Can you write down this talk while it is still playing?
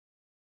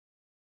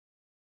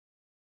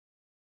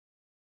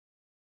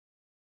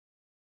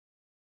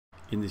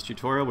In this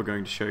tutorial we're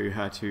going to show you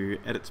how to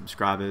edit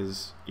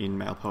subscribers in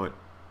MailPoet.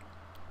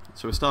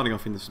 So we're starting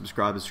off in the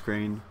subscribers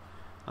screen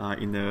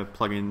in the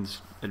plugins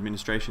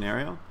administration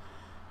area,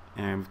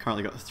 and we've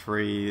currently got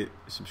 3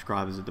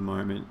 subscribers at the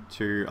moment.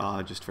 2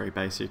 are just very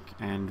basic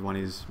and one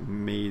is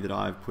me that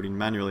I've put in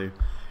manually.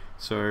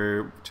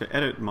 So to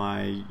edit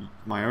my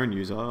own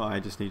user, I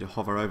just need to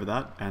hover over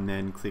that and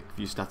then click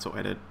View Stats or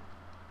Edit.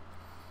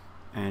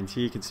 And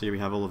here you can see we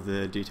have all of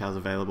the details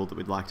available that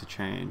we'd like to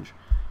change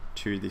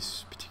to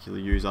this particular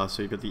user.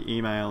 So you've got the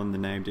email and the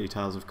name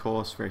details, of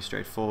course, very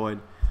straightforward,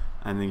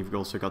 and then you've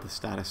also got the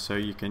status, so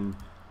you can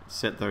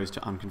set those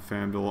to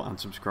unconfirmed or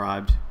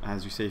unsubscribed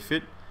as you see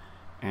fit.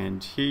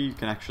 And here you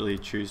can actually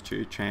choose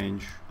to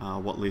change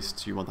what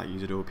lists you want that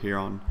user to appear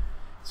on.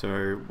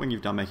 So when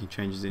you've done making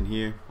changes in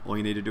here, all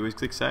you need to do is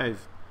click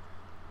Save.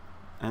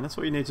 And that's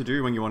what you need to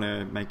do when you want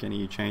to make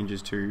any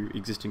changes to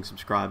existing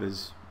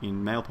subscribers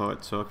in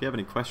MailPoet. So if you have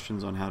any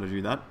questions on how to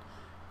do that,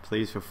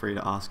 please feel free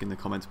to ask in the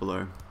comments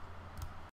below.